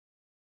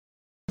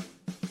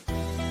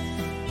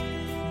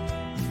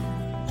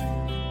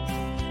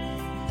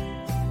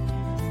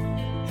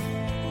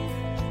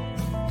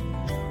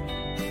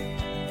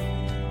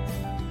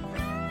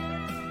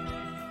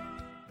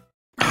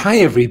Hi,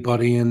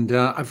 everybody, and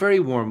a very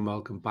warm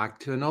welcome back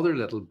to another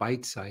little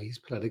bite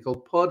sized political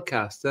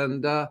podcast.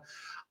 And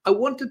I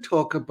want to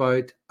talk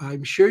about,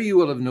 I'm sure you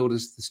will have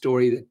noticed the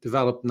story that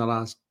developed in the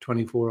last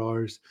 24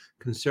 hours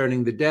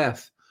concerning the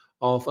death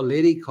of a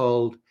lady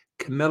called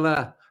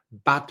Camilla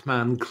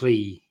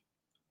Batmanghelidjh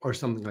or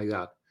something like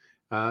that.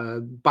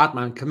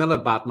 Camilla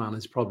Batman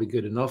is probably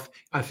good enough.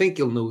 I think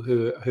you'll know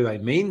who I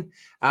mean.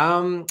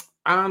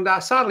 And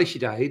sadly, she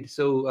died.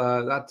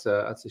 So that's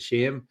a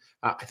shame.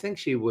 I think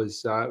she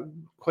was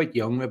quite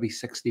young, maybe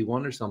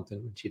 61 or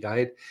something when she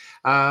died.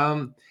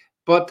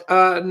 But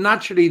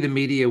naturally, the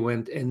media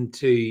went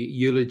into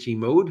eulogy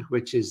mode,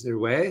 which is their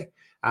way.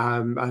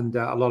 And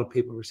a lot of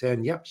people were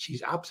saying, yep,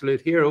 she's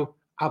absolute hero,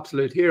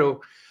 absolute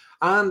hero.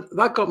 And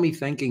that got me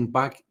thinking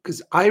back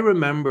because I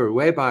remember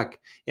way back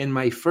in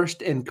my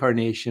first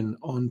incarnation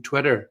on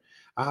Twitter,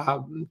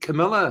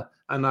 Camilla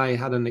and I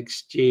had an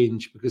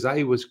exchange because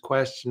I was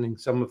questioning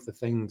some of the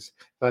things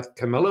that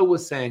Camilla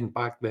was saying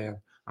back then.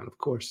 And of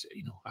course,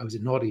 I was a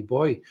naughty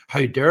boy.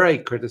 How dare I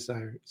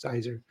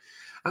criticize her?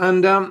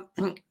 And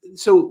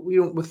so,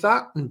 with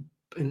that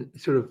in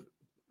sort of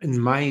in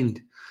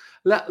mind,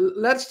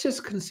 let's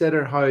just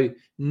consider how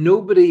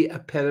nobody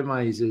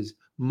epitomizes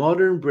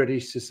modern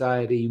British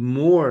society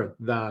more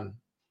than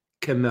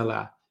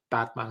Camilla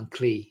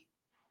Batmanghelidjh.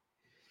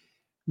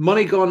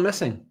 Money gone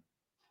missing,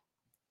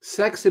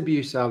 sex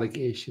abuse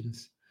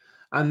allegations,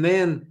 and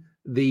then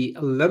the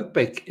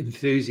Olympic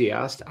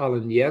enthusiast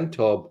Alan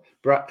Yentob,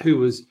 who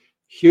was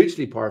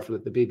hugely powerful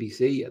at the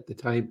BBC at the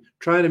time,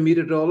 trying to mute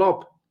it all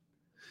up.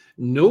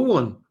 No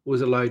one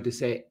was allowed to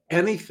say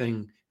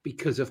anything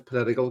because of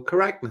political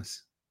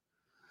correctness.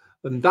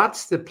 And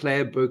that's the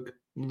playbook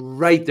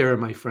right there,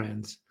 my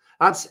friends.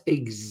 That's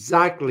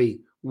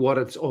exactly what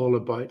it's all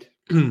about.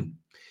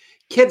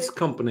 Kids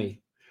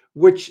Company,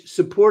 which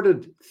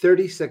supported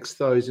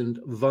 36,000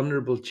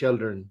 vulnerable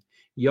children,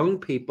 young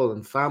people,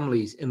 and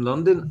families in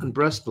London and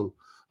Bristol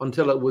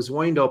until it was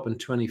wound up in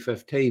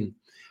 2015,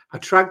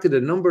 attracted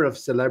a number of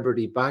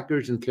celebrity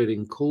backers,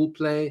 including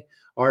Coldplay,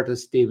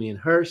 artist Damien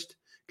Hirst,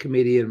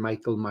 comedian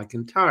Michael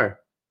McIntyre.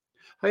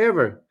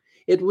 However,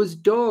 it was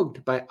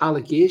dogged by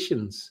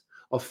allegations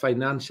of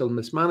financial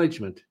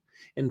mismanagement,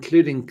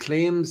 including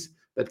claims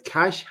that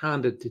cash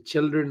handed to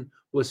children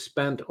was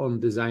spent on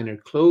designer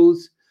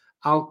clothes,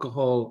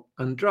 alcohol,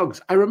 and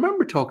drugs. I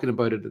remember talking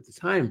about it at the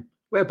time,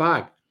 way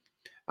back,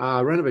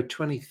 around about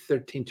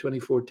 2013,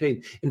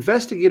 2014.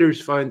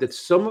 Investigators found that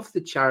some of the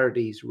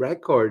charity's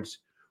records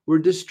were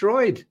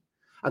destroyed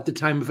at the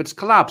time of its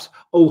collapse.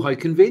 Oh, how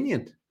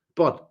convenient.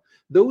 But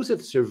those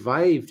that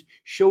survived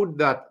showed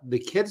that the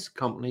kids'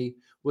 company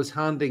was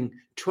handing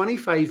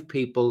 25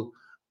 people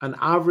an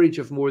average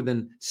of more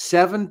than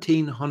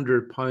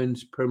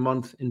 £1,700 per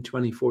month in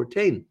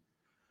 2014.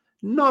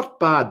 Not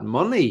bad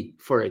money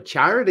for a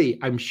charity,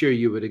 I'm sure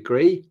you would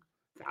agree.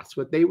 That's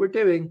what they were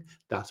doing.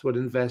 That's what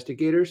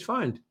investigators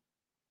found.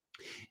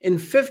 In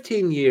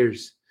 15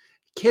 years,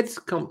 Kids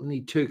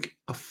Company took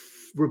a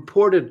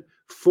reported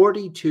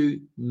 42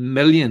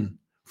 million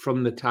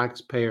from the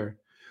taxpayer,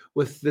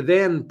 with the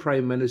then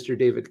Prime Minister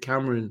David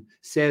Cameron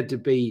said to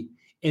be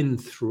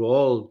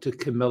enthralled to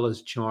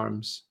Camilla's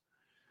charms.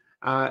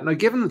 Now,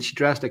 given that she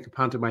dressed like a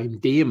pantomime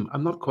dame,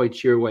 I'm not quite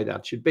sure why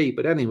that should be.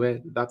 But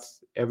anyway,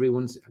 that's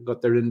everyone's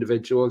got their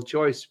individual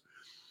choice.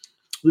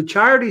 The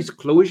charity's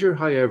closure,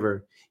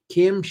 however,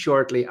 came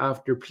shortly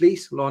after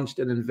police launched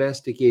an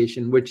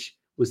investigation, which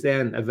was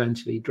then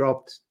eventually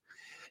dropped,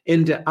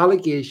 into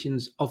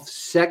allegations of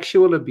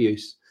sexual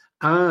abuse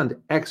and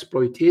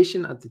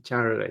exploitation at the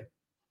charity.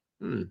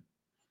 Hmm.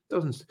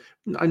 Doesn't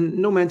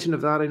no mention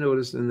of that I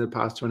noticed in the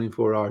past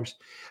 24 hours.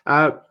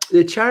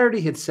 The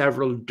charity had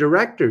several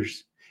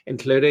directors,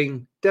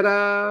 including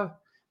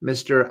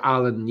Mr.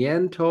 Alan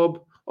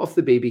Yentob of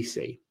the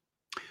BBC.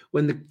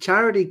 When the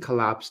charity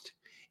collapsed,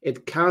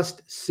 it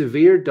cast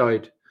severe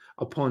doubt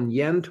upon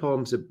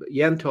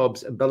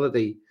Yentob's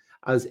ability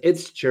as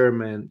its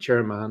chairman,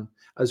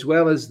 as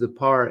well as the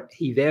power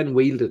he then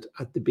wielded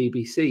at the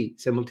BBC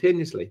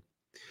simultaneously.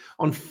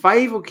 On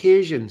 5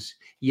 occasions,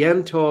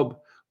 Yentob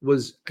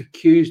was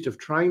accused of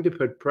trying to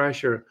put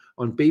pressure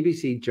on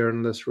BBC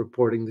journalists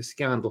reporting the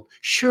scandal.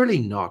 Surely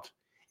not.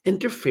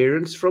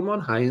 Interference from on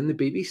high in the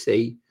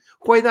BBC?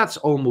 Why, that's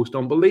almost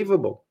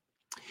unbelievable.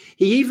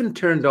 He even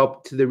turned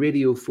up to the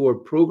Radio 4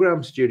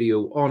 programme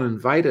studio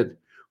uninvited,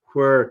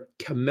 where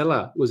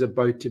Camilla was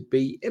about to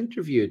be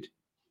interviewed.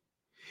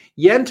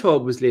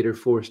 Yentob was later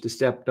forced to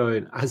step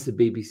down as the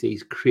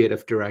BBC's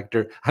creative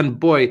director. And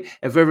boy,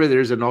 if ever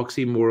there's an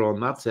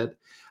oxymoron, that's it.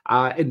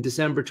 In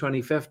December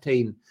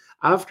 2015,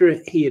 after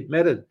he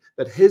admitted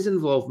that his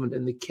involvement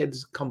in the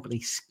Kids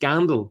Company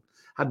scandal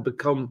had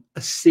become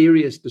a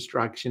serious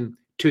distraction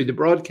to the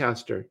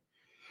broadcaster.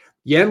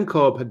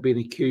 Yentob had been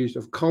accused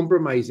of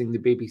compromising the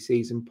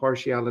BBC's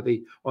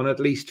impartiality on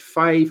at least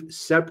 5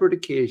 separate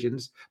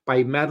occasions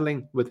by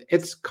meddling with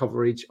its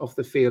coverage of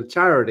the failed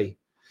charity.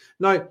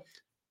 Now,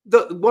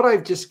 what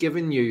I've just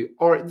given you,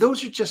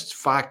 those are just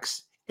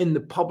facts in the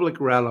public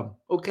realm,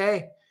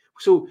 okay?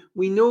 So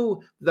we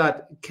know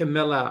that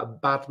Camila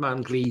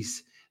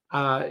Batmanghelidjh's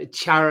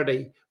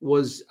charity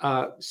was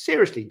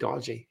seriously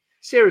dodgy,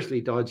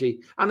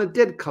 and it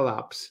did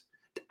collapse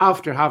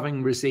after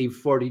having received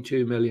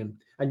 42 million.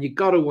 And you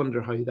got to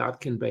wonder how that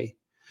can be.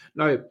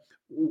 Now,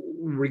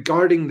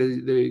 regarding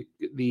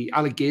the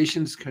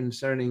allegations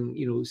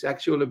concerning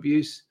sexual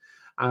abuse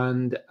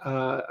and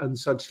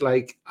such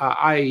like,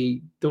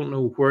 I don't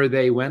know where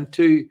they went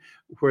to,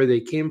 where they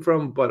came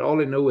from, but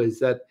all I know is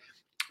that,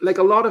 like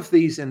a lot of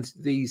these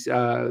entities,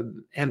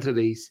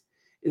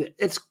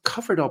 it's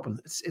covered up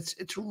and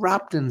it's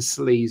wrapped in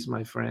sleaze,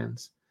 my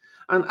friends.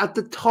 And at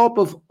the top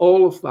of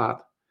all of that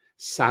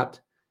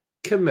sat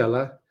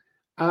Camilla,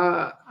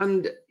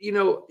 and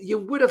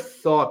you would have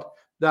thought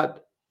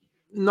that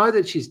now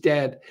that she's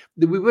dead,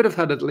 that we would have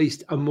had at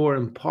least a more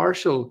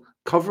impartial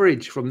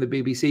coverage from the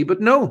BBC. But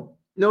no,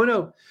 no,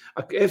 no.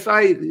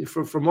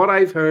 From what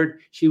I've heard,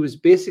 she was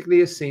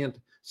basically a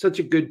saint, such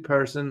a good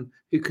person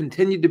who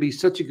continued to be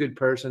such a good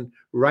person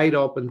right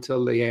up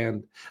until the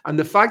end. And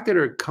the fact that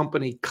her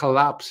company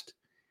collapsed,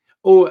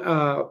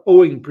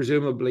 owing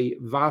presumably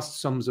vast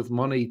sums of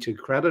money to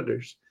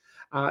creditors,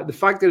 the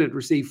fact that it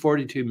received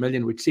 42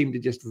 million, which seemed to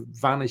just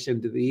vanish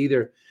into the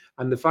ether,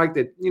 and the fact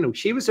that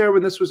she was there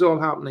when this was all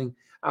happening,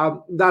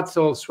 that's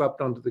all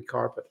swept under the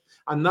carpet.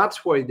 And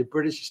that's why the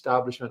British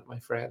establishment, my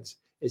friends,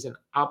 is an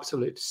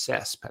absolute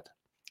cesspit.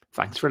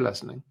 Thanks for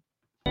listening.